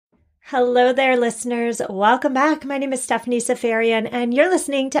Hello there, listeners. Welcome back. My name is Stephanie Safarian, and you're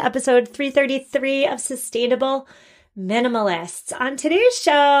listening to episode 333 of Sustainable Minimalists. On today's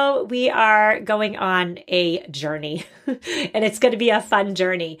show, we are going on a journey, and it's going to be a fun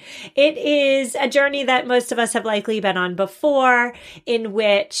journey. It is a journey that most of us have likely been on before, in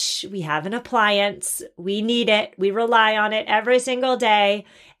which we have an appliance, we need it, we rely on it every single day,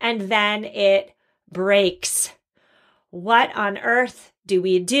 and then it breaks. What on earth do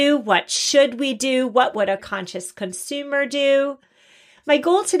we do? What should we do? What would a conscious consumer do? My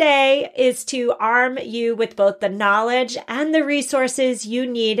goal today is to arm you with both the knowledge and the resources you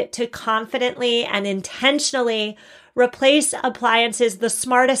need to confidently and intentionally replace appliances the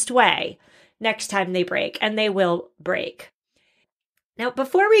smartest way next time they break, and they will break. Now,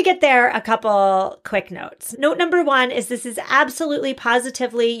 before we get there, a couple quick notes. Note number one is this is absolutely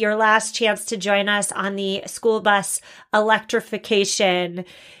positively your last chance to join us on the school bus electrification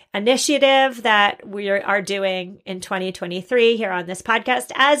initiative that we are doing in 2023 here on this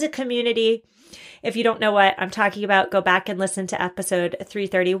podcast as a community. If you don't know what I'm talking about, go back and listen to episode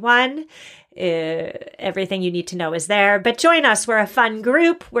 331. Everything you need to know is there. But join us. We're a fun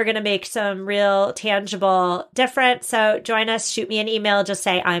group. We're going to make some real tangible difference. So join us. Shoot me an email. Just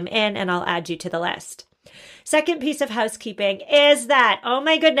say I'm in and I'll add you to the list. Second piece of housekeeping is that, oh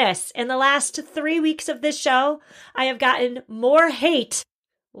my goodness, in the last 3 weeks of this show, I have gotten more hate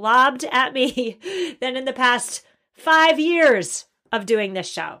lobbed at me than in the past 5 years of doing this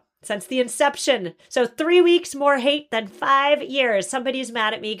show. Since the inception. So 3 weeks more hate than 5 years. Somebody's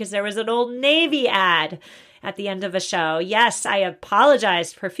mad at me because there was an Old Navy ad at the end of a show. Yes, I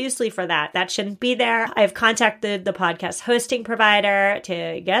apologized profusely for that. That shouldn't be there. I've contacted the podcast hosting provider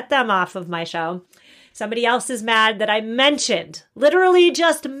to get them off of my show. Somebody else is mad that I literally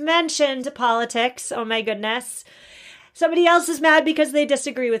just mentioned politics. Oh my goodness. Somebody else is mad because they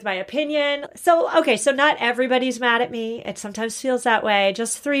disagree with my opinion. So not everybody's mad at me. It sometimes feels that way.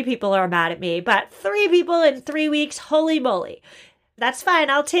 Just 3 people are mad at me, but 3 people in 3 weeks, holy moly. That's fine.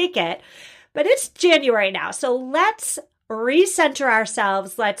 I'll take it. But it's January now. So let's recenter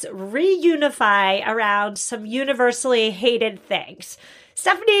ourselves. Let's reunify around some universally hated things.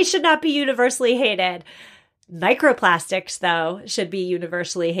 Stephanie should not be universally hated. Microplastics, though, should be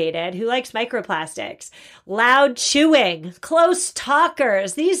universally hated. Who likes microplastics? Loud chewing, close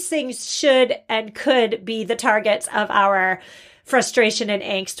talkers. These things should and could be the targets of our frustration and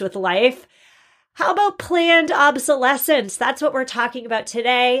angst with life. How about planned obsolescence? That's what we're talking about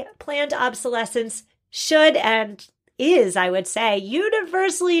today. Planned obsolescence should and is, I would say,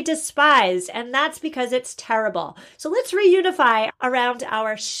 universally despised, and that's because it's terrible. So let's reunify around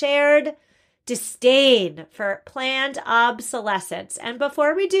our shared disdain for planned obsolescence. And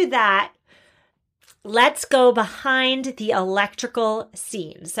before we do that, let's go behind the electrical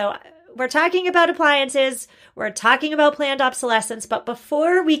scene. So we're talking about appliances, we're talking about planned obsolescence, but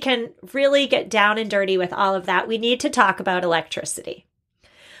before we can really get down and dirty with all of that, we need to talk about electricity.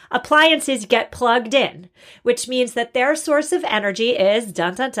 Appliances get plugged in, which means that their source of energy is,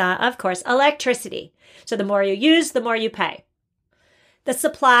 of course, electricity. So the more you use, the more you pay. The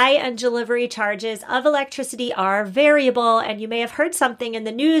supply and delivery charges of electricity are variable, and you may have heard something in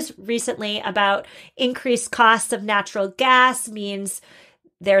the news recently about increased costs of natural gas means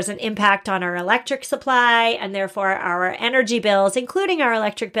there's an impact on our electric supply, and therefore our energy bills, including our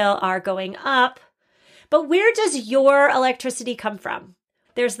electric bill, are going up. But where does your electricity come from?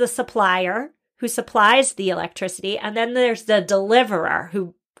 There's the supplier who supplies the electricity, and then there's the deliverer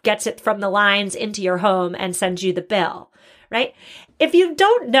who gets it from the lines into your home and sends you the bill, right? If you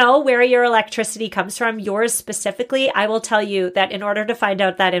don't know where your electricity comes from, yours specifically, I will tell you that in order to find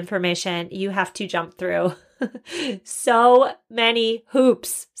out that information, you have to jump through so many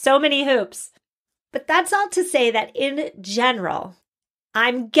hoops. But that's all to say that in general,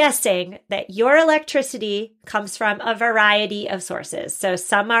 I'm guessing that your electricity comes from a variety of sources. So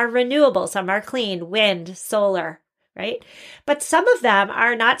some are renewable, some are clean, wind, solar, right? But some of them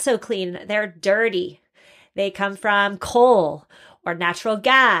are not so clean. They're dirty. They come from coal or natural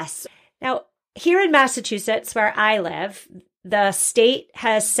gas. Now, here in Massachusetts, where I live, the state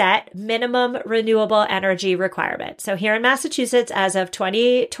has set minimum renewable energy requirements. So here in Massachusetts, as of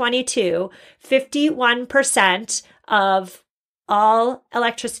 2022, 51% of all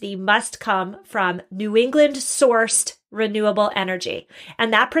electricity must come from New England sourced renewable energy.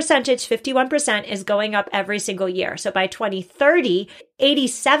 And that percentage, 51%, is going up every single year. So by 2030,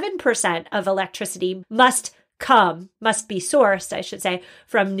 87% of electricity must be sourced, I should say,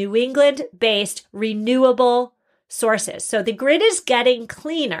 from New England-based renewable sources. So the grid is getting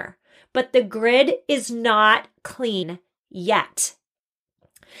cleaner, but the grid is not clean yet.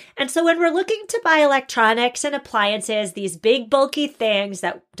 And so when we're looking to buy electronics and appliances, these big bulky things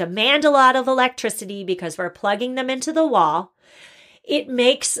that demand a lot of electricity because we're plugging them into the wall, it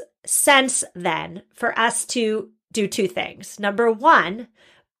makes sense then for us to do two things. Number one,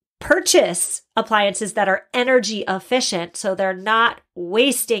 purchase appliances that are energy efficient so they're not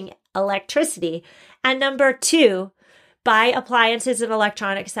wasting electricity. And number two, buy appliances and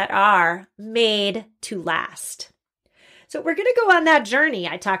electronics that are made to last. So we're going to go on that journey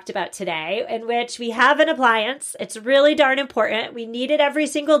I talked about today, in which we have an appliance. It's really darn important. We need it every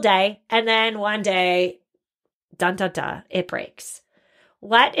single day. And then one day, dun, dun, dun, it breaks.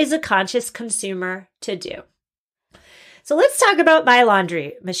 What is a conscious consumer to do? So let's talk about my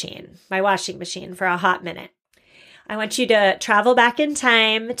laundry machine, my washing machine, for a hot minute. I want you to travel back in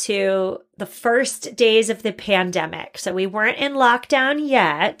time to the first days of the pandemic. So we weren't in lockdown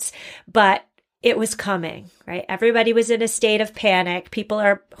yet, but it was coming, right? Everybody was in a state of panic. People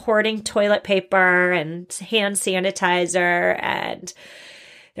are hoarding toilet paper and hand sanitizer, and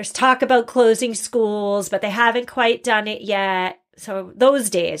there's talk about closing schools, but they haven't quite done it yet. So those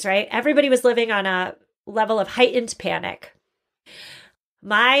days, right? Everybody was living on a level of heightened panic.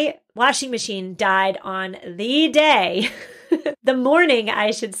 My washing machine died on the day, the morning,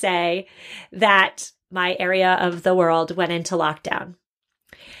 I should say, that my area of the world went into lockdown.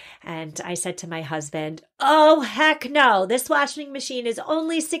 And I said to my husband, oh, heck no, this washing machine is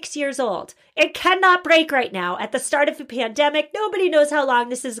only 6 years old. It cannot break right now. At the start of the pandemic, nobody knows how long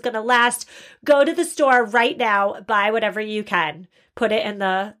this is going to last. Go to the store right now, buy whatever you can, put it in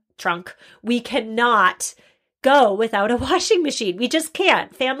the trunk. We cannot go without a washing machine. We just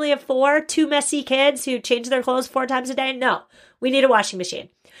can't. Family of 4, 2 messy kids who change their clothes 4 times a day. No, we need a washing machine.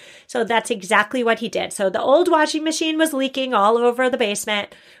 So that's exactly what he did. So the old washing machine was leaking all over the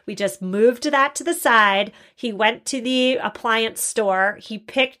basement. We just moved that to the side. He went to the appliance store. He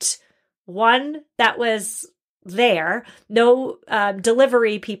picked one that was there. No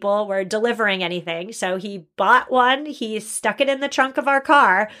delivery people were delivering anything. So he bought one. He stuck it in the trunk of our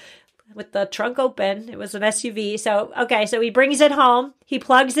car with the trunk open. It was an SUV. So he brings it home. He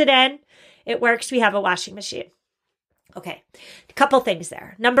plugs it in. It works. We have a washing machine. Okay, a couple things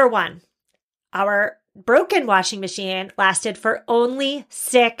there. Number one, our broken washing machine lasted for only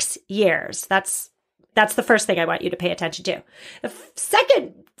 6 years. That's the first thing I want you to pay attention to. The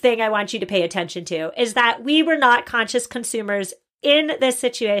second thing I want you to pay attention to is that we were not conscious consumers in this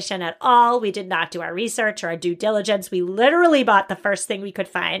situation at all. We did not do our research or our due diligence. We literally bought the first thing we could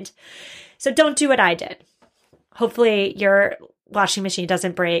find. So don't do what I did. Hopefully your washing machine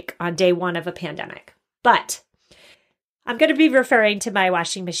doesn't break on day one of a pandemic. But I'm going to be referring to my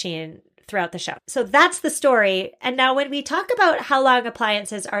washing machine throughout the show. So that's the story. And now when we talk about how long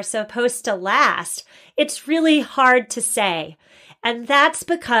appliances are supposed to last, it's really hard to say. And that's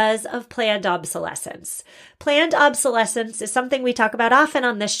because of planned obsolescence. Planned obsolescence is something we talk about often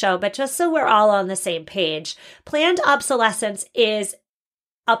on this show, but just so we're all on the same page, planned obsolescence is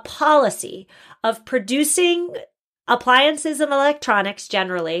a policy of producing appliances and electronics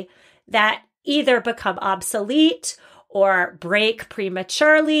generally that either become obsolete or break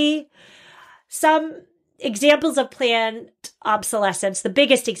prematurely. Some examples of planned obsolescence, the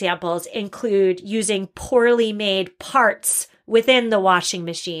biggest examples include using poorly made parts within the washing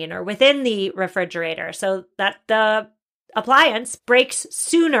machine or within the refrigerator so that the appliance breaks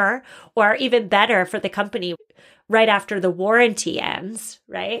sooner, or even better for the company, right after the warranty ends,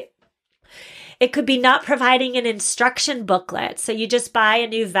 right? It could be not providing an instruction booklet. So you just buy a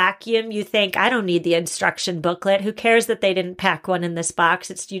new vacuum. You think, I don't need the instruction booklet. Who cares that they didn't pack one in this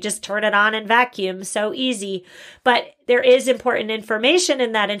box? You just turn it on and vacuum. So easy. But there is important information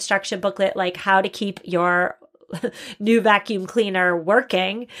in that instruction booklet, like how to keep your new vacuum cleaner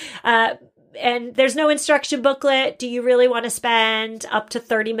working. And there's no instruction booklet. Do you really want to spend up to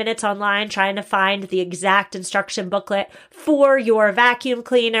 30 minutes online trying to find the exact instruction booklet for your vacuum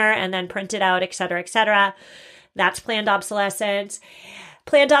cleaner and then print it out, et cetera, et cetera? That's planned obsolescence.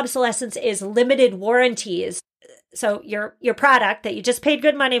 Planned obsolescence is limited warranties. So your product that you just paid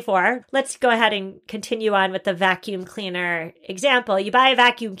good money for, let's go ahead and continue on with the vacuum cleaner example. You buy a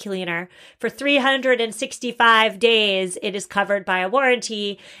vacuum cleaner for 365 days, it is covered by a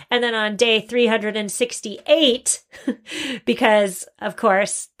warranty. And then on day 368, because of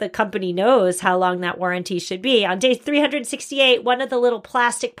course the company knows how long that warranty should be, on day 368, one of the little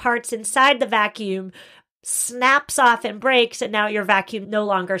plastic parts inside the vacuum snaps off and breaks, and now your vacuum no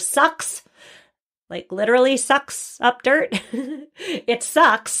longer sucks. Like literally sucks up dirt. It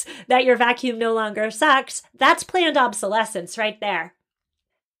sucks that your vacuum no longer sucks. That's planned obsolescence right there.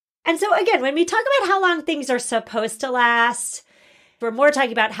 And so again, when we talk about how long things are supposed to last, We're more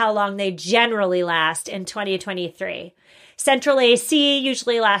talking about how long they generally last in 2023. Central AC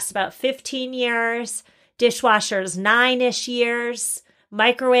usually lasts about 15 years, dishwashers 9-ish years,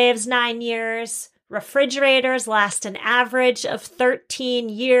 microwaves 9 years, refrigerators last an average of 13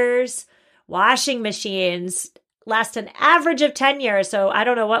 years, washing machines last an average of 10 years. So I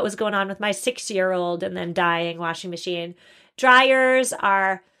don't know what was going on with my 6-year-old and then dying washing machine. Dryers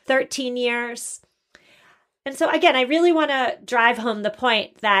are 13 years. And so again, I really want to drive home the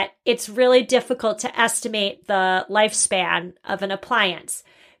point that it's really difficult to estimate the lifespan of an appliance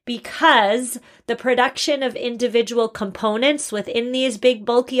because the production of individual components within these big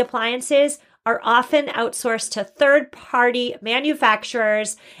bulky appliances are often outsourced to third-party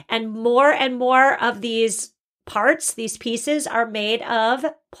manufacturers, and more of these parts, these pieces, are made of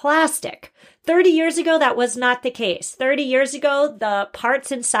plastic. 30 years ago, that was not the case. 30 years ago, the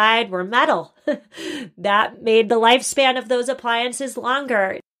parts inside were metal. That made the lifespan of those appliances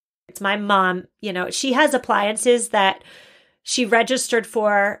longer. It's my mom, she has appliances that she registered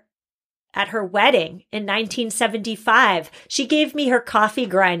for at her wedding in 1975. She gave me her coffee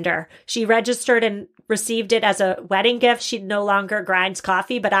grinder. She registered and received it as a wedding gift. She no longer grinds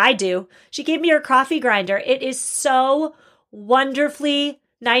coffee, but I do. She gave me her coffee grinder. It is so wonderfully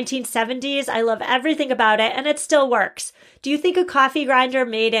 1970s. I love everything about it, and it still works. Do you think a coffee grinder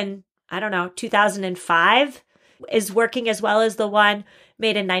made in, 2005 is working as well as the one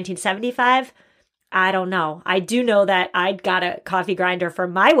made in 1975? I don't know. I do know that I got a coffee grinder for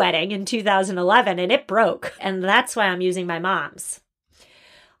my wedding in 2011 and it broke. And that's why I'm using my mom's.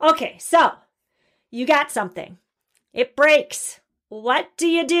 Okay, so you got something. It breaks. What do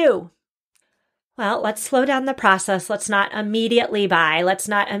you do? Well, let's slow down the process. Let's not immediately buy. Let's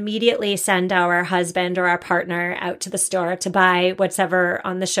not immediately send our husband or our partner out to the store to buy whatever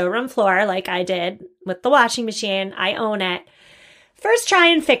on the showroom floor like I did with the washing machine. I own it. First, try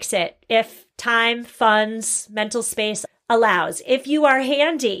and fix it if time, funds, mental space allows. If you are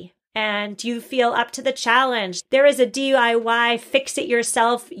handy and you feel up to the challenge, there is a DIY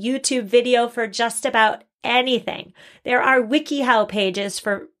fix-it-yourself YouTube video for just about anything. There are WikiHow pages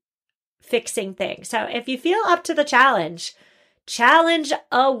for fixing things. So if you feel up to the challenge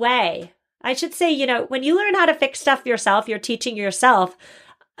away. I should say, when you learn how to fix stuff yourself, you're teaching yourself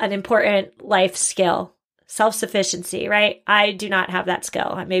an important life skill. Self-sufficiency, right? I do not have that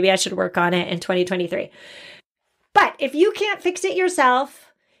skill. Maybe I should work on it in 2023. But if you can't fix it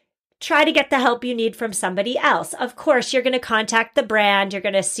yourself, try to get the help you need from somebody else. Of course, you're going to contact the brand. You're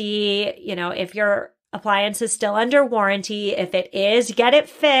going to see, if your appliance is still under warranty. If it is, get it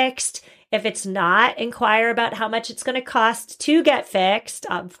fixed. If it's not, inquire about how much it's going to cost to get fixed.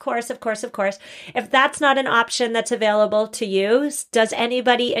 Of course. If that's not an option that's available to you, does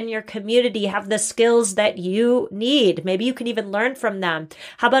anybody in your community have the skills that you need? Maybe you can even learn from them.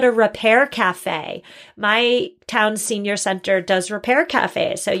 How about a repair cafe? My town's senior center does repair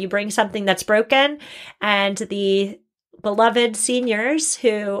cafes. So you bring something that's broken and the beloved seniors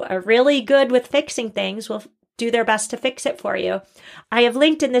who are really good with fixing things will do their best to fix it for you. I have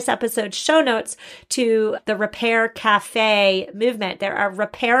linked in this episode's show notes to the repair cafe movement. There are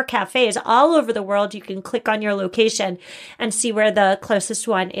repair cafes all over the world. You can click on your location and see where the closest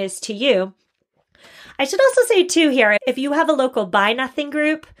one is to you. I should also say too here, if you have a local buy nothing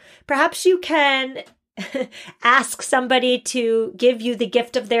group, perhaps you can ask somebody to give you the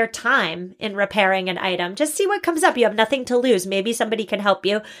gift of their time in repairing an item. Just see what comes up. You have nothing to lose. Maybe somebody can help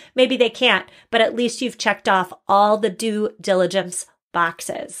you. Maybe they can't, but at least you've checked off all the due diligence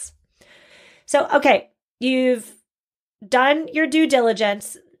boxes. So, okay, you've done your due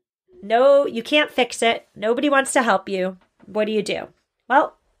diligence. No, you can't fix it. Nobody wants to help you. What do?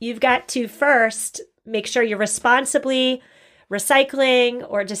 Well, you've got to first make sure you're responsibly recycling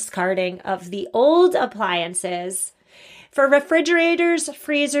or discarding of the old appliances. For refrigerators,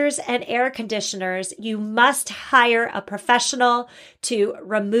 freezers, and air conditioners, you must hire a professional to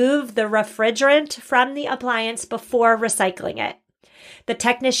remove the refrigerant from the appliance before recycling it. The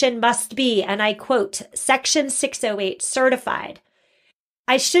technician must be, and I quote, Section 608 certified.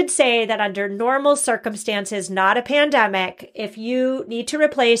 I should say that under normal circumstances, not a pandemic, if you need to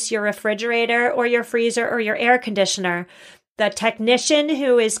replace your refrigerator or your freezer or your air conditioner, the technician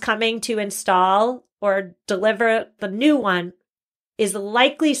who is coming to install or deliver the new one is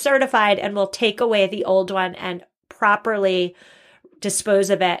likely certified and will take away the old one and properly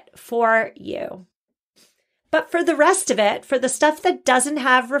dispose of it for you. But for the rest of it, for the stuff that doesn't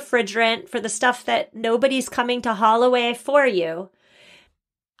have refrigerant, for the stuff that nobody's coming to haul away for you,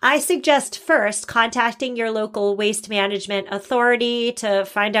 I suggest first contacting your local waste management authority to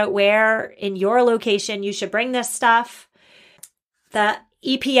find out where in your location you should bring this stuff. The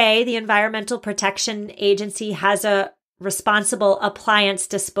EPA, the Environmental Protection Agency, has a responsible appliance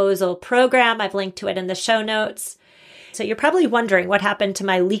disposal program. I've linked to it in the show notes. So you're probably wondering what happened to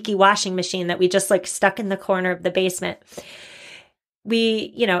my leaky washing machine that we just stuck in the corner of the basement.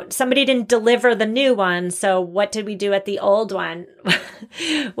 Somebody didn't deliver the new one. So what did we do at the old one?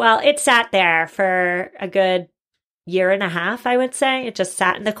 Well, it sat there for a good year and a half, I would say. It just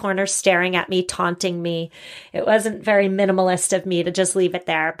sat in the corner staring at me, taunting me. It wasn't very minimalist of me to just leave it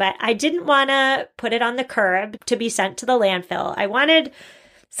there, but I didn't want to put it on the curb to be sent to the landfill. I wanted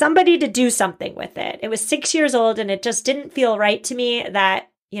somebody to do something with it. It was 6 years old and it just didn't feel right to me that,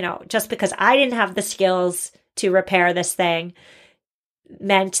 just because I didn't have the skills to repair this thing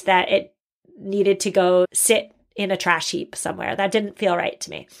meant that it needed to go sit in a trash heap somewhere. That didn't feel right to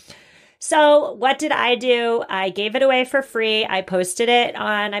me. So what did I do? I gave it away for free. I posted it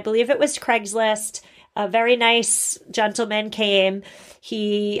on, I believe it was Craigslist. A very nice gentleman came.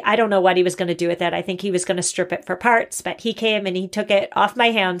 I don't know what he was going to do with it. I think he was going to strip it for parts, but he came and he took it off my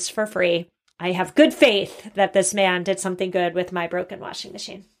hands for free. I have good faith that this man did something good with my broken washing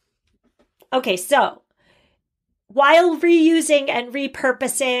machine. Okay, so while reusing and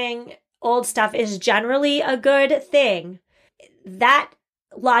repurposing old stuff is generally a good thing, that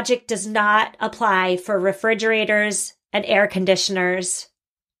logic does not apply for refrigerators and air conditioners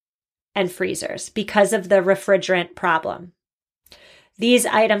and freezers because of the refrigerant problem. These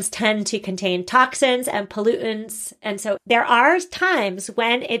items tend to contain toxins and pollutants, and so there are times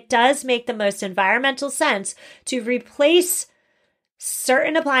when it does make the most environmental sense to replace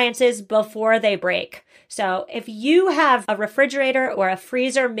certain appliances before they break. So if you have a refrigerator or a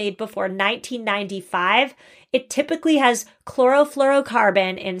freezer made before 1995, it typically has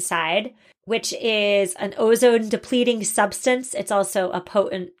chlorofluorocarbon inside, which is an ozone-depleting substance. It's also a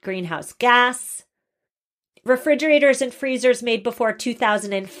potent greenhouse gas. Refrigerators and freezers made before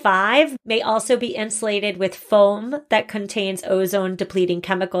 2005 may also be insulated with foam that contains ozone-depleting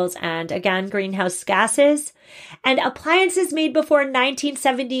chemicals and, again, greenhouse gases. And appliances made before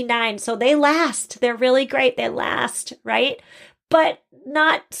 1979, so they last. They're really great. They last, right? But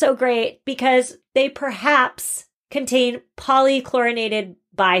not so great because they perhaps contain polychlorinated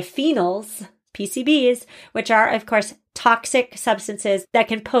biphenyls, PCBs, which are, of course, toxic substances that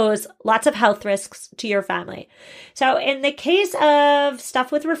can pose lots of health risks to your family. So in the case of stuff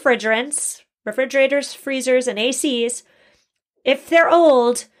with refrigerants, refrigerators, freezers, and ACs, if they're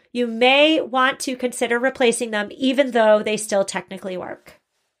old, you may want to consider replacing them even though they still technically work.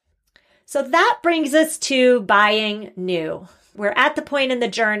 So that brings us to buying new. We're at the point in the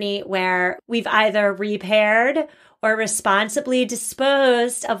journey where we've either repaired or responsibly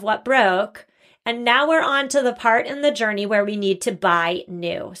disposed of what broke. And now we're on to the part in the journey where we need to buy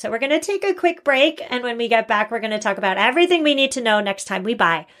new. So we're going to take a quick break. And when we get back, we're going to talk about everything we need to know next time we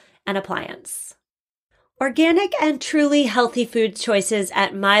buy an appliance. Organic and truly healthy food choices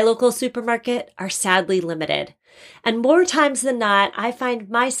at my local supermarket are sadly limited. And more times than not, I find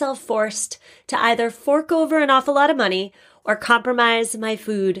myself forced to either fork over an awful lot of money or compromise my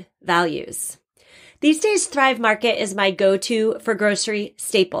food values. These days, Thrive Market is my go-to for grocery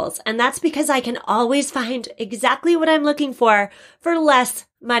staples, and that's because I can always find exactly what I'm looking for less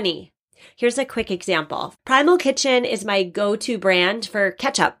money. Here's a quick example. Primal Kitchen is my go-to brand for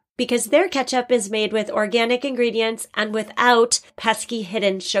ketchup because their ketchup is made with organic ingredients and without pesky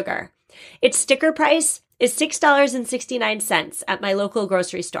hidden sugar. Its sticker price is $6.69 at my local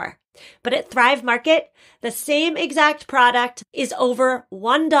grocery store. But at Thrive Market, the same exact product is over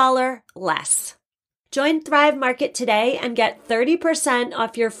 $1 less. Join Thrive Market today and get 30%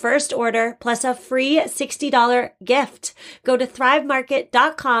 off your first order plus a free $60 gift. Go to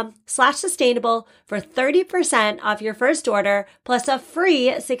thrivemarket.com/sustainable for 30% off your first order plus a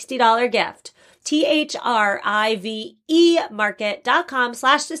free $60 gift. THRIVE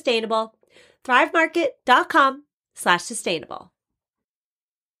market.com/sustainable. thrivemarket.com/sustainable.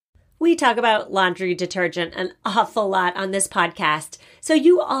 We talk about laundry detergent an awful lot on this podcast, so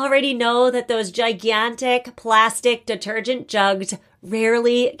you already know that those gigantic plastic detergent jugs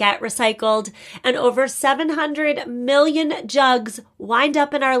rarely get recycled, and over 700 million jugs wind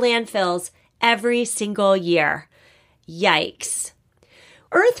up in our landfills every single year. Yikes.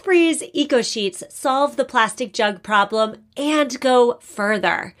 EarthBreeze EcoSheets solve the plastic jug problem and go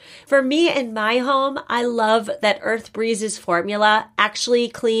further. For me in my home, I love that EarthBreeze's formula actually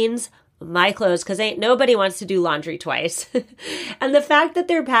cleans my clothes because ain't nobody wants to do laundry twice. And the fact that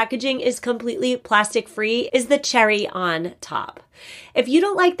their packaging is completely plastic free is the cherry on top. If you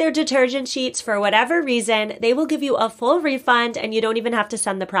don't like their detergent sheets for whatever reason, they will give you a full refund and you don't even have to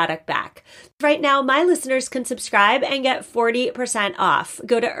send the product back. Right now, my listeners can subscribe and get 40% off.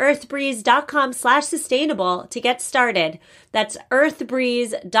 Go to earthbreeze.com/sustainable to get started. That's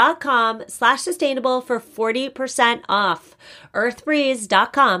earthbreeze.com/sustainable for 40% off.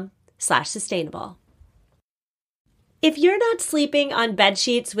 earthbreeze.com/sustainable. If you're not sleeping on bed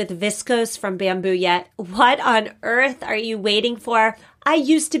sheets with viscose from bamboo yet, what on earth are you waiting for? I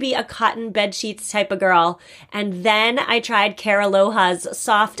used to be a cotton bed sheets type of girl, and then I tried Care Aloha's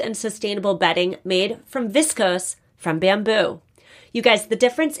soft and sustainable bedding made from viscose from bamboo. You guys, the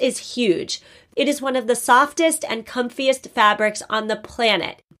difference is huge. It is one of the softest and comfiest fabrics on the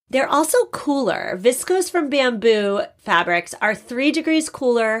planet. They're also cooler. Viscose from bamboo fabrics are 3 degrees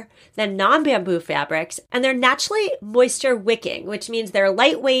cooler than non-bamboo fabrics, and they're naturally moisture wicking, which means they're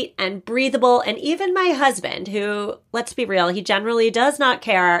lightweight and breathable. And even my husband, who, let's be real, he generally does not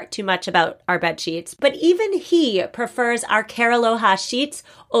care too much about our bed sheets, but even he prefers our Care Aloha sheets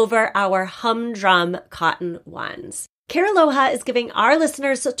over our humdrum cotton ones. Care Aloha is giving our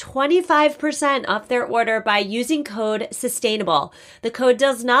listeners 25% off their order by using code SUSTAINABLE. The code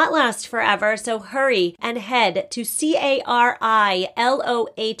does not last forever, so hurry and head to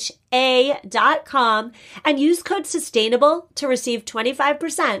CARILOHA.com and use code SUSTAINABLE to receive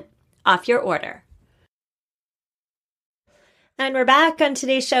 25% off your order. And we're back. On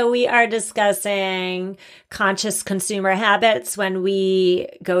today's show, we are discussing conscious consumer habits when we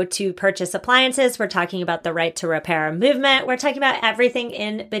go to purchase appliances. We're talking about the right to repair movement. We're talking about everything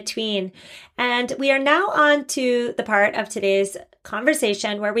in between. And we are now on to the part of today's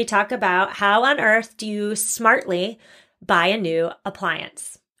conversation where we talk about how on earth do you smartly buy a new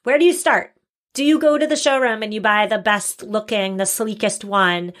appliance? Where do you start? Do you go to the showroom and you buy the best looking, the sleekest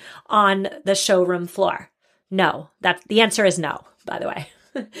one on the showroom floor? No, the answer is no, by the way.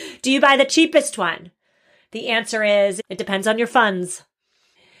 Do you buy the cheapest one? The answer is it depends on your funds.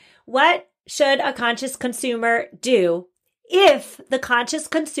 What should a conscious consumer do if the conscious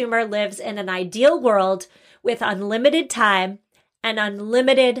consumer lives in an ideal world with unlimited time and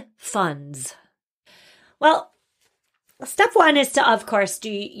unlimited funds? Well, step one is to, of course,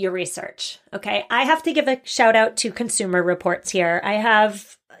 do your research. Okay, I have to give a shout out to Consumer Reports here. I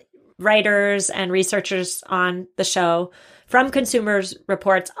have writers and researchers on the show from Consumer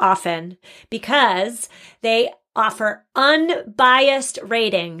Reports often because they offer unbiased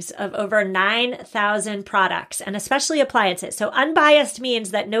ratings of over 9,000 products and especially appliances. So unbiased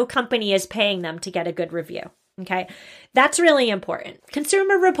means that no company is paying them to get a good review. Okay, that's really important.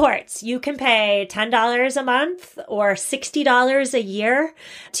 Consumer Reports, you can pay $10 a month or $60 a year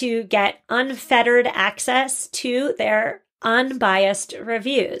to get unfettered access to their unbiased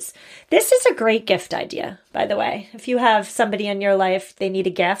reviews. This is a great gift idea, by the way. If you have somebody in your life, they need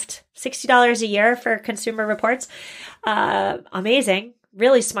a gift, $60 a year for Consumer Reports. Amazing.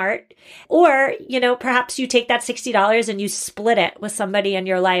 Really smart. Or, perhaps you take that $60 and you split it with somebody in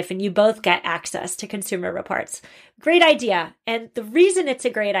your life and you both get access to Consumer Reports. Great idea. And the reason it's a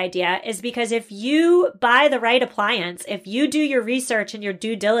great idea is because if you buy the right appliance, if you do your research and your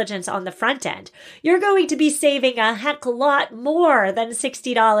due diligence on the front end, you're going to be saving a heck of a lot more than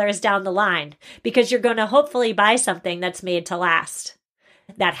 $60 down the line because you're going to hopefully buy something that's made to last,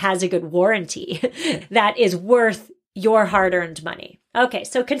 that has a good warranty, that is worth your hard-earned money. Okay,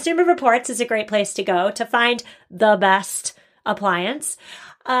 so Consumer Reports is a great place to go to find the best appliance.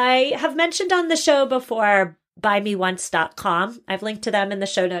 I have mentioned on the show before buymeonce.com. I've linked to them in the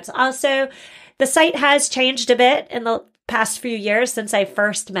show notes. Also, the site has changed a bit in the past few years since I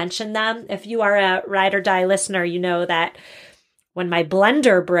first mentioned them. If you are a Ride or Die listener, you know that when my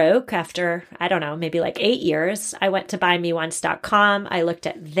blender broke after, maybe like 8 years, I went to buymeonce.com. I looked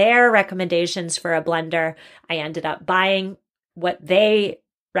at their recommendations for a blender. I ended up buying what they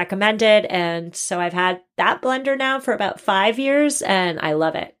recommended. And so I've had that blender now for about 5 years and I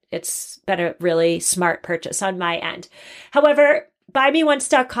love it. It's been a really smart purchase on my end. However,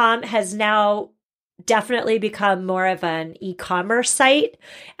 buymeonce.com has now definitely become more of an e-commerce site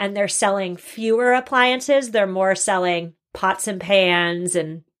and they're selling fewer appliances. They're more selling pots and pans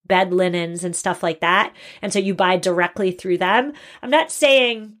and bed linens and stuff like that. And so you buy directly through them. I'm not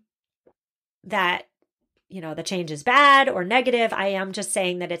saying that, the change is bad or negative. I am just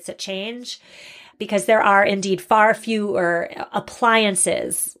saying that it's a change because there are indeed far fewer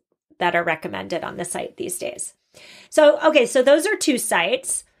appliances that are recommended on the site these days. So those are two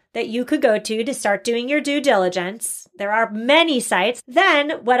sites. that you could go to start doing your due diligence. There are many sites.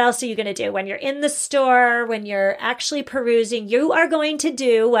 Then what else are you going to do? When you're in the store, when you're actually perusing, you are going to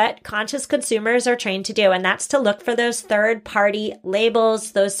do what conscious consumers are trained to do, and that's to look for those third-party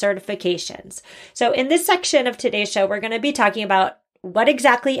labels, those certifications. So in this section of today's show, we're going to be talking about what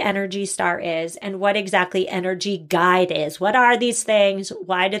exactly Energy Star is and what exactly Energy Guide is. What are these things?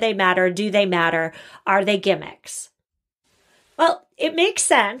 Why do they matter? Do they matter? Are they gimmicks? Well, it makes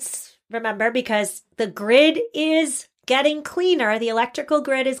sense, remember, because the grid is getting cleaner. The electrical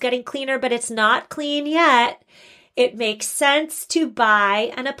grid is getting cleaner, but it's not clean yet. It makes sense to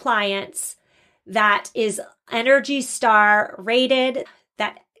buy an appliance that is Energy Star rated,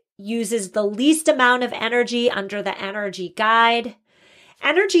 that uses the least amount of energy under the Energy Guide.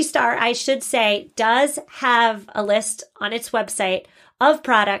 Energy Star, I should say, does have a list on its website of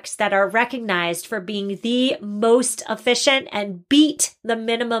products that are recognized for being the most efficient and beat the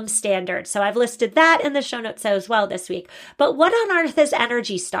minimum standard. So I've listed that in the show notes as well this week. But what on earth is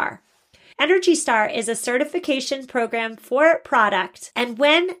Energy Star? Energy Star is a certification program for products. And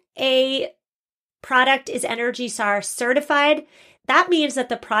when a product is Energy Star certified, that means that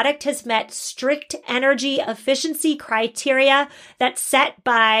the product has met strict energy efficiency criteria that's set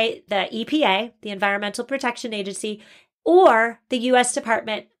by the EPA, the Environmental Protection Agency, or the U.S.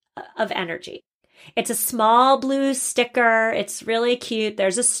 Department of Energy. It's a small blue sticker. It's really cute.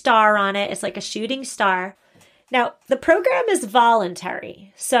 There's a star on it. It's like a shooting star. Now, the program is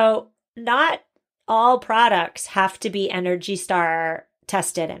voluntary, so not all products have to be Energy Star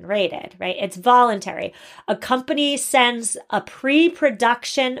tested and rated, right? It's voluntary. A company sends a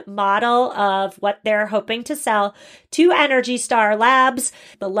pre-production model of what they're hoping to sell to Energy Star Labs.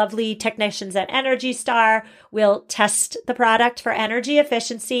 The lovely technicians at Energy Star will test the product for energy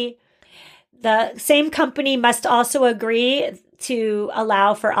efficiency. The same company must also agree to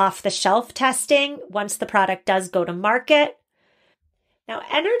allow for off-the-shelf testing once the product does go to market. Now,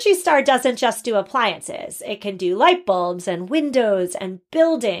 Energy Star doesn't just do appliances. It can do light bulbs and windows and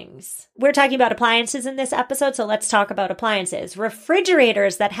buildings. We're talking about appliances in this episode, so let's talk about appliances.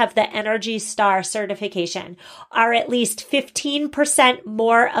 Refrigerators that have the Energy Star certification are at least 15%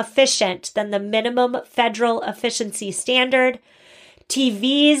 more efficient than the minimum federal efficiency standard.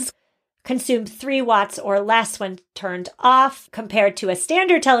 TVs consume 3 watts or less when turned off, compared to a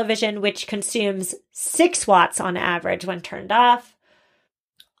standard television, which consumes 6 watts on average when turned off.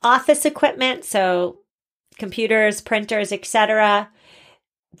 Office equipment, so computers, printers, etc.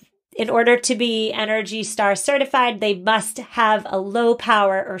 In order to be Energy Star certified, they must have a low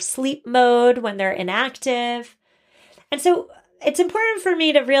power or sleep mode when they're inactive. And so it's important for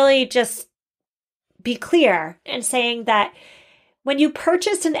me to really just be clear in saying that when you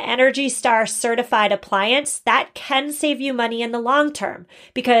purchase an Energy Star certified appliance, that can save you money in the long term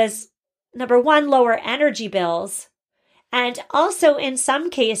because, number one, lower energy bills. And also, in some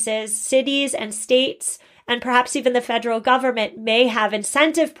cases, cities and states, and perhaps even the federal government may have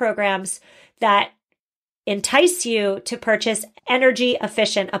incentive programs that entice you to purchase energy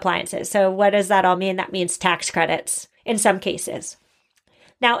efficient appliances. So what does that all mean? That means tax credits in some cases.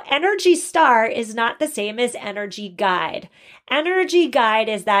 Now, Energy Star is not the same as Energy Guide. Energy Guide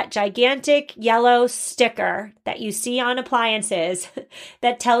is that gigantic yellow sticker that you see on appliances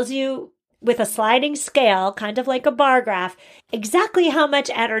that tells you with a sliding scale, kind of like a bar graph, exactly how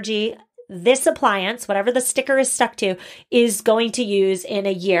much energy this appliance, whatever the sticker is stuck to, is going to use in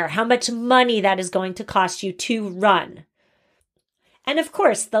a year, how much money that is going to cost you to run. And of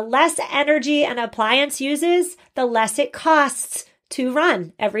course, the less energy an appliance uses, the less it costs to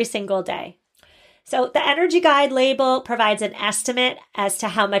run every single day. So the Energy Guide label provides an estimate as to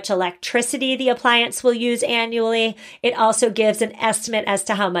how much electricity the appliance will use annually. It also gives an estimate as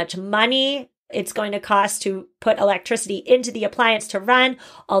to how much money it's going to cost to put electricity into the appliance to run.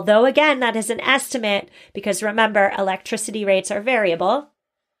 Although, again, that is an estimate because remember, electricity rates are variable.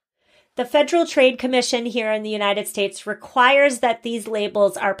 The Federal Trade Commission here in the United States requires that these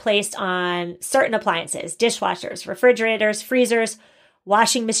labels are placed on certain appliances, dishwashers, refrigerators, freezers,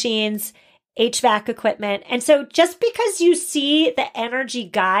 washing machines, HVAC equipment. And so just because you see the Energy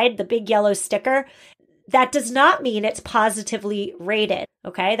Guide, the big yellow sticker, that does not mean it's positively rated.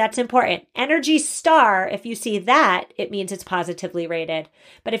 Okay, that's important. Energy Star, if you see that, it means it's positively rated.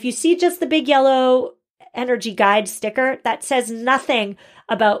 But if you see just the big yellow Energy Guide sticker, that says nothing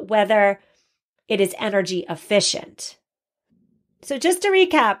about whether it is energy efficient. So just to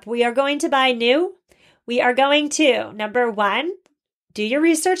recap, we are going to buy new. We are going to, number one, do your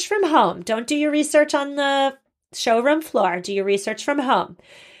research from home. Don't do your research on the showroom floor. Do your research from home.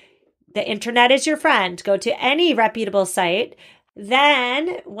 The internet is your friend. Go to any reputable site.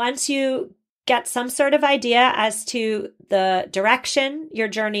 Then once you get some sort of idea as to the direction your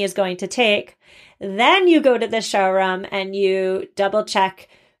journey is going to take, then you go to the showroom and you double check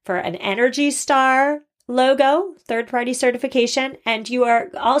for an Energy Star logo, third-party certification, and you are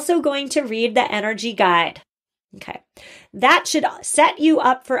also going to read the energy guide. Okay. That should set you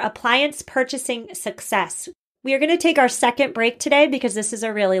up for appliance purchasing success. We are going to take our second break today because this is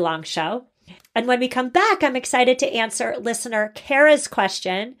a really long show. And when we come back, I'm excited to answer listener Kara's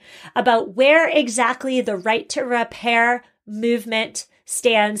question about where exactly the right to repair movement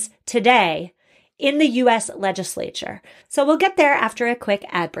stands today in the U.S. legislature. So we'll get there after a quick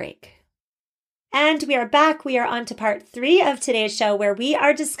ad break. And we are back. We are on to part 3 of today's show, where we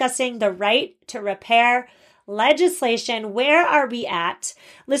are discussing the right to repair legislation. Where are we at?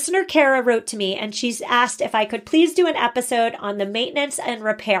 Listener Kara wrote to me and she's asked if I could please do an episode on the maintenance and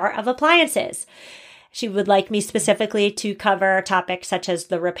repair of appliances. She would like me specifically to cover topics such as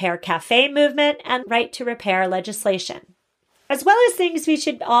the repair cafe movement and right to repair legislation, as well as things we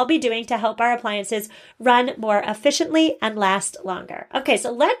should all be doing to help our appliances run more efficiently and last longer. Okay,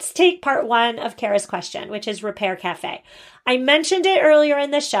 so let's take part 1 of Kara's question, which is repair cafe. I mentioned it earlier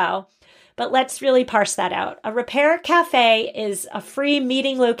in the show, but let's really parse that out. A repair cafe is a free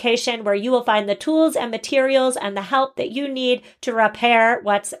meeting location where you will find the tools and materials and the help that you need to repair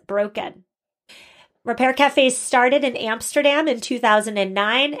what's broken. Repair cafes started in Amsterdam in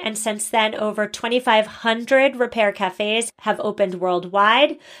 2009, and since then, over 2,500 repair cafes have opened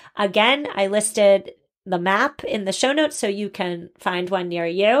worldwide. Again, I listed the map in the show notes so you can find one near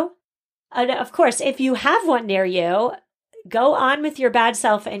you. And of course, if you have one near you, go on with your bad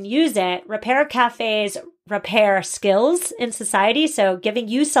self and use it. Repair cafes repair skills in society. So giving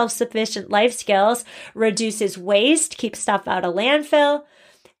you self-sufficient life skills reduces waste, keeps stuff out of landfill,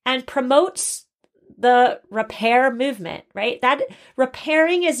 and promotes the repair movement, right? That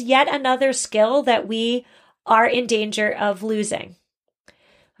repairing is yet another skill that we are in danger of losing.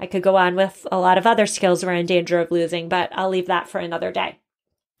 I could go on with a lot of other skills we're in danger of losing, but I'll leave that for another day.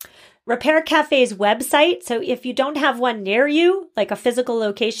 Repair Cafe's website, so if you don't have one near you, like a physical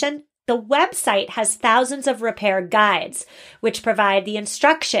location, the website has thousands of repair guides, which provide the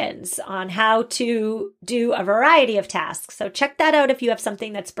instructions on how to do a variety of tasks. So check that out if you have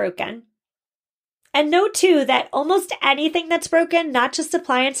something that's broken. And note too that almost anything that's broken, not just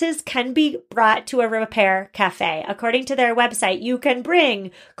appliances, can be brought to a repair cafe. According to their website, you can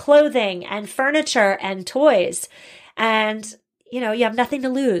bring clothing and furniture and toys, and you have nothing to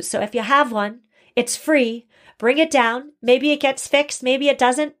lose. So if you have one, it's free. Bring it down. Maybe it gets fixed. Maybe it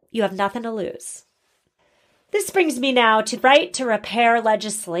doesn't. You have nothing to lose. This brings me now to right to repair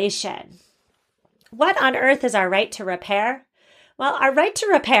legislation. What on earth is our right to repair? Well, our right to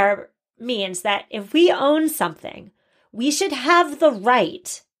repair means that if we own something, we should have the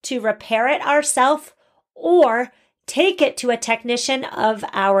right to repair it ourselves or take it to a technician of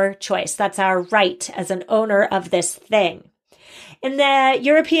our choice. That's our right as an owner of this thing. In the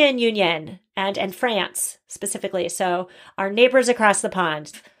European Union and France specifically, so our neighbors across the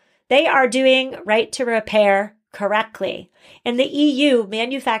pond, they are doing right to repair correctly. In the EU,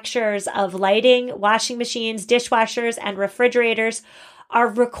 manufacturers of lighting, washing machines, dishwashers, and refrigerators are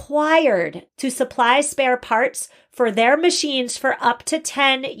required to supply spare parts for their machines for up to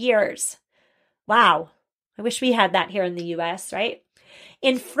 10 years. Wow. I wish we had that here in the US, right?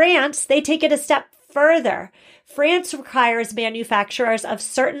 In France, they take it a step further. France requires manufacturers of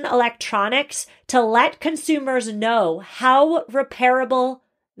certain electronics to let consumers know how repairable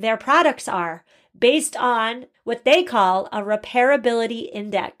their products are based on what they call a repairability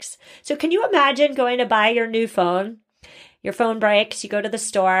index. So can you imagine going to buy your new phone? Your phone breaks, you go to the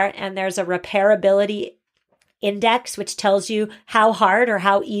store, and there's a repairability index, which tells you how hard or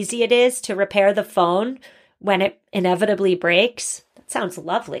how easy it is to repair the phone when it inevitably breaks. That sounds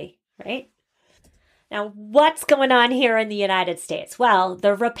lovely, right? Now, what's going on here in the United States? Well,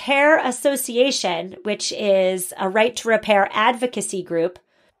 the Repair Association, which is a right to repair advocacy group,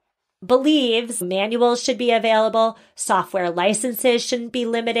 believes manuals should be available, software licenses shouldn't be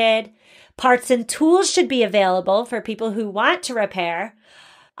limited, parts and tools should be available for people who want to repair,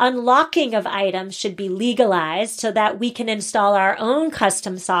 unlocking of items should be legalized so that we can install our own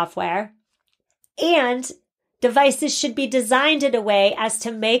custom software, and devices should be designed in a way as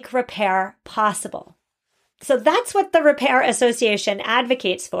to make repair possible. So that's what the Repair Association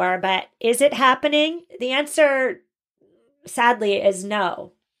advocates for, but is it happening? The answer, sadly, is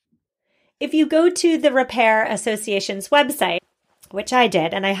no. If you go to the Repair Association's website, which I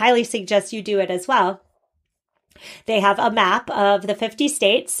did, and I highly suggest you do it as well, they have a map of the 50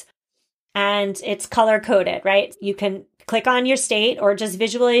 states, and it's color-coded, right? You can click on your state or just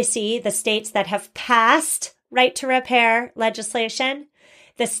visually see the states that have passed right to repair legislation,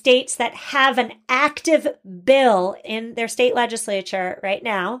 the states that have an active bill in their state legislature right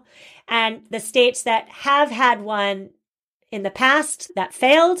now, and the states that have had one in the past that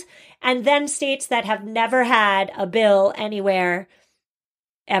failed, and then states that have never had a bill anywhere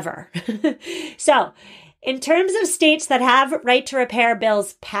ever. So, in terms of states that have right to repair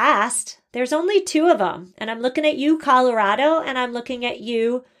bills passed, there's only 2 of them. And I'm looking at you, Colorado, and I'm looking at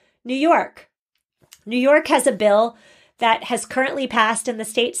you, New York. New York has a bill that has currently passed in the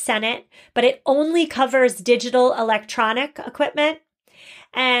state Senate, but it only covers digital electronic equipment.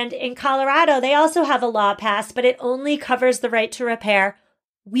 And in Colorado, they also have a law passed, but it only covers the right to repair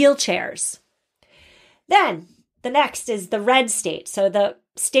wheelchairs. Then the next is the red states. So the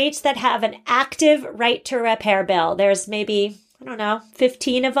states that have an active right to repair bill. There's maybe,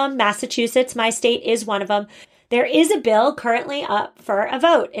 15 of them. Massachusetts, my state, is one of them. There is a bill currently up for a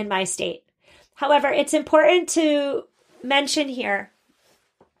vote in my state. However, it's important to mention here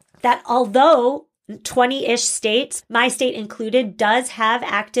that although 20-ish states, my state included, does have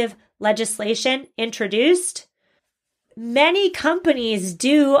active legislation introduced, many companies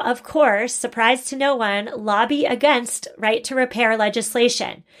do, of course, surprise to no one, lobby against right to repair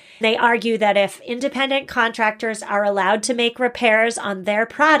legislation. They argue that if independent contractors are allowed to make repairs on their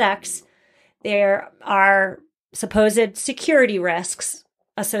products, there are supposed security risks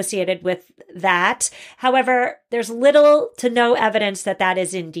associated with that. However, there's little to no evidence that that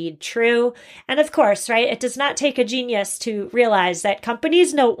is indeed true. And of course, right, it does not take a genius to realize that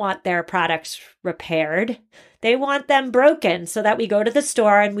companies don't want their products repaired. They want them broken so that we go to the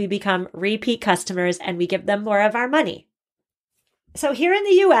store and we become repeat customers and we give them more of our money. So here in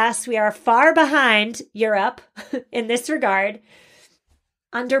the US, we are far behind Europe in this regard.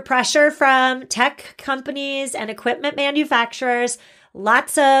 Under pressure from tech companies and equipment manufacturers,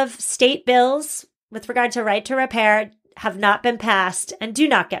 lots of state bills with regard to right to repair have not been passed and do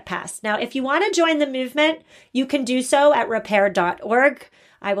not get passed. Now, if you want to join the movement, you can do so at repair.org.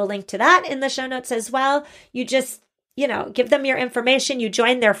 I will link to that in the show notes as well. You just, give them your information. You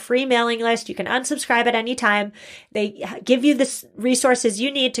join their free mailing list. You can unsubscribe at any time. They give you the resources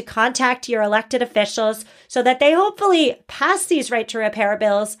you need to contact your elected officials so that they hopefully pass these right to repair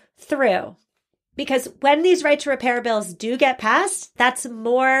bills through. Because when these right to repair bills do get passed, that's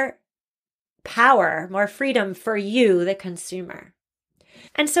more power, more freedom for you, the consumer.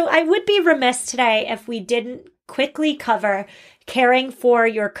 And so I would be remiss today if we didn't quickly cover caring for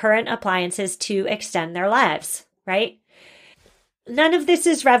your current appliances to extend their lives, right? None of this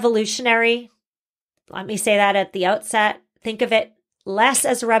is revolutionary. Let me say that at the outset. Think of it less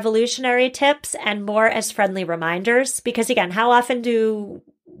as revolutionary tips and more as friendly reminders. Because again, how often do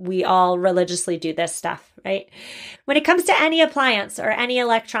we all religiously do this stuff, right? When it comes to any appliance or any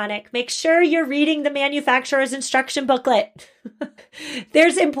electronic, make sure you're reading the manufacturer's instruction booklet.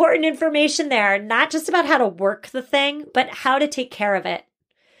 There's important information there, not just about how to work the thing, but how to take care of it.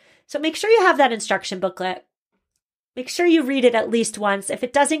 So make sure you have that instruction booklet. Make sure you read it at least once. If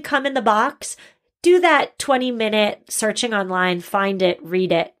it doesn't come in the box, do that 20-minute searching online, find it,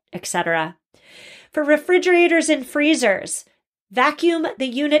 read it, etc. For refrigerators and freezers, vacuum the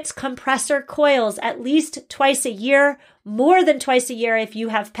unit's compressor coils at least twice a year, more than twice a year if you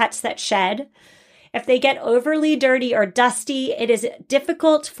have pets that shed. If they get overly dirty or dusty, it is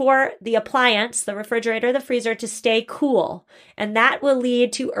difficult for the appliance, the refrigerator, the freezer, to stay cool, and that will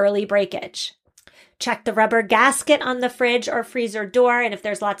lead to early breakage. Check the rubber gasket on the fridge or freezer door, and if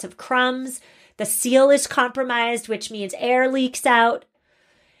there's lots of crumbs, the seal is compromised, which means air leaks out.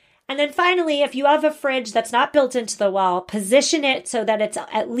 And then finally, if you have a fridge that's not built into the wall, position it so that it's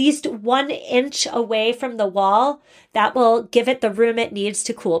at least 1 inch away from the wall. That will give it the room it needs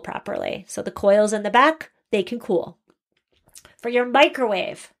to cool properly. So the coils in the back, they can cool. For your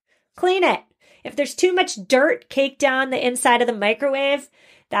microwave, clean it. If there's too much dirt caked down the inside of the microwave,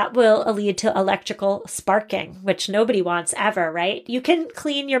 that will lead to electrical sparking, which nobody wants ever, right? You can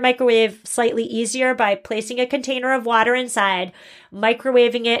clean your microwave slightly easier by placing a container of water inside,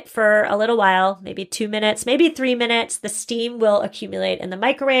 microwaving it for a little while, maybe 2 minutes, maybe 3 minutes. The steam will accumulate in the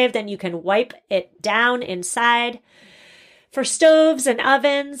microwave. Then you can wipe it down inside. For stoves and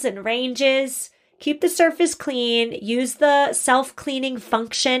ovens and ranges, keep the surface clean. Use the self-cleaning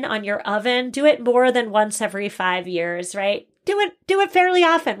function on your oven. Do it more than once every 5 years, right? Do it fairly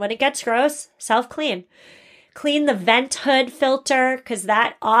often. When it gets gross, self-clean. Clean the vent hood filter because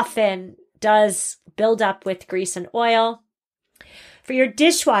that often does build up with grease and oil. For your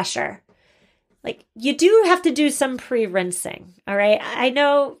dishwasher, you do have to do some pre-rinsing, all right? I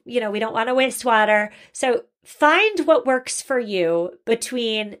know, we don't want to waste water. So find what works for you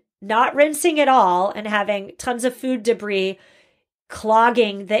between not rinsing at all and having tons of food debris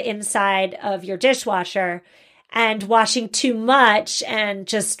clogging the inside of your dishwasher and washing too much and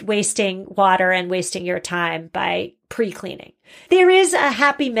just wasting water and wasting your time by pre-cleaning. There is a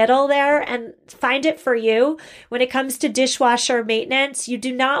happy middle there, and find it for you. When it comes to dishwasher maintenance, you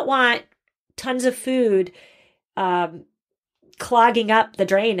do not want tons of food clogging up the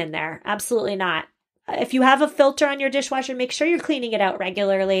drain in there. Absolutely not. If you have a filter on your dishwasher, make sure you're cleaning it out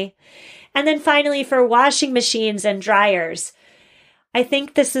regularly. And then finally, for washing machines and dryers, I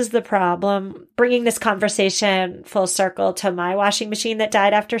think this is the problem, bringing this conversation full circle to my washing machine that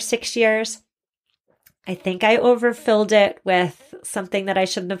died after 6 years. I think I overfilled it with something that I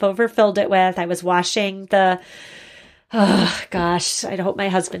shouldn't have overfilled it with. I was washing oh gosh, I hope my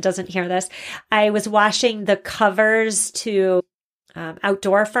husband doesn't hear this. I was washing the covers to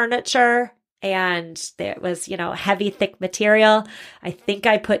outdoor furniture, and there was, heavy, thick material. I think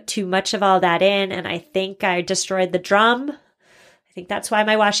I put too much of all that in, and I think I destroyed the drum. I think that's why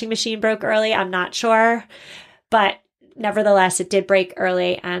my washing machine broke early. I'm not sure, but nevertheless, it did break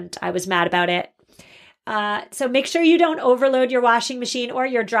early, and I was mad about it. So make sure you don't overload your washing machine or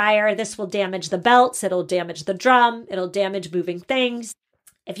your dryer. This will damage the belts. It'll damage the drum. It'll damage moving things.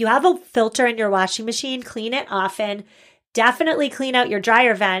 If you have a filter in your washing machine, clean it often. Definitely clean out your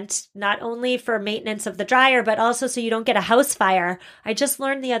dryer vent, not only for maintenance of the dryer, but also so you don't get a house fire. I just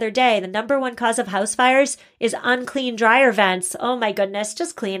learned the other day, the number one cause of house fires is unclean dryer vents. Oh my goodness,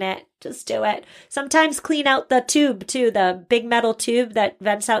 just clean it. Just do it. Sometimes clean out the tube too, the big metal tube that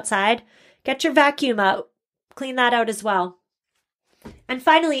vents outside. Get your vacuum out. Clean that out as well. And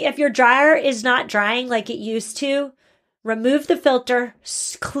finally, if your dryer is not drying like it used to, remove the filter,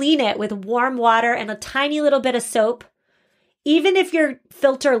 clean it with warm water and a tiny little bit of soap. Even if your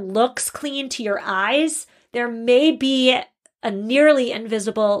filter looks clean to your eyes, there may be a nearly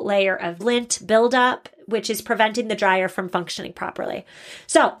invisible layer of lint buildup, which is preventing the dryer from functioning properly.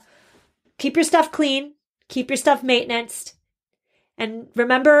 So keep your stuff clean, keep your stuff maintenanced, and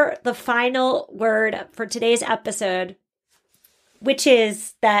remember the final word for today's episode, which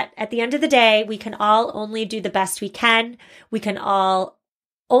is that at the end of the day, we can all only do the best we can. We can all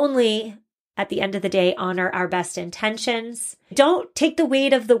only, at the end of the day, honor our best intentions. Don't take the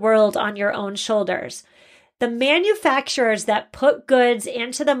weight of the world on your own shoulders. The manufacturers that put goods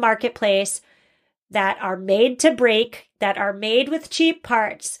into the marketplace that are made to break, that are made with cheap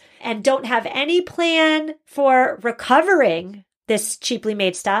parts, and don't have any plan for recovering this cheaply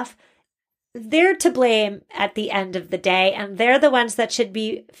made stuff, they're to blame at the end of the day, and they're the ones that should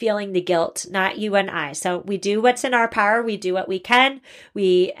be feeling the guilt, not you and I. So we do what's in our power. We do what we can.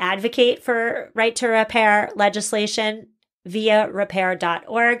 We advocate for right to repair legislation via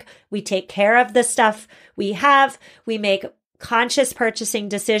repair.org. We take care of the stuff we have. We make conscious purchasing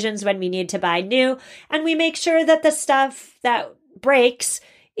decisions when we need to buy new, and we make sure that the stuff that breaks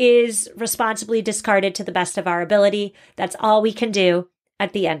is responsibly discarded to the best of our ability. That's all we can do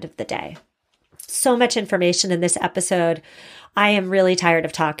at the end of the day. So much information in this episode. I am really tired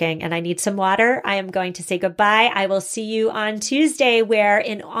of talking and I need some water. I am going to say goodbye. I will see you on Tuesday, where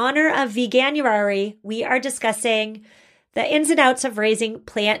in honor of Veganuary, we are discussing the ins and outs of raising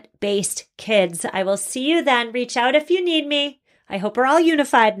plant-based kids. I will see you then. Reach out if you need me. I hope we're all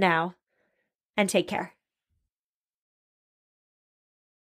unified now, and take care.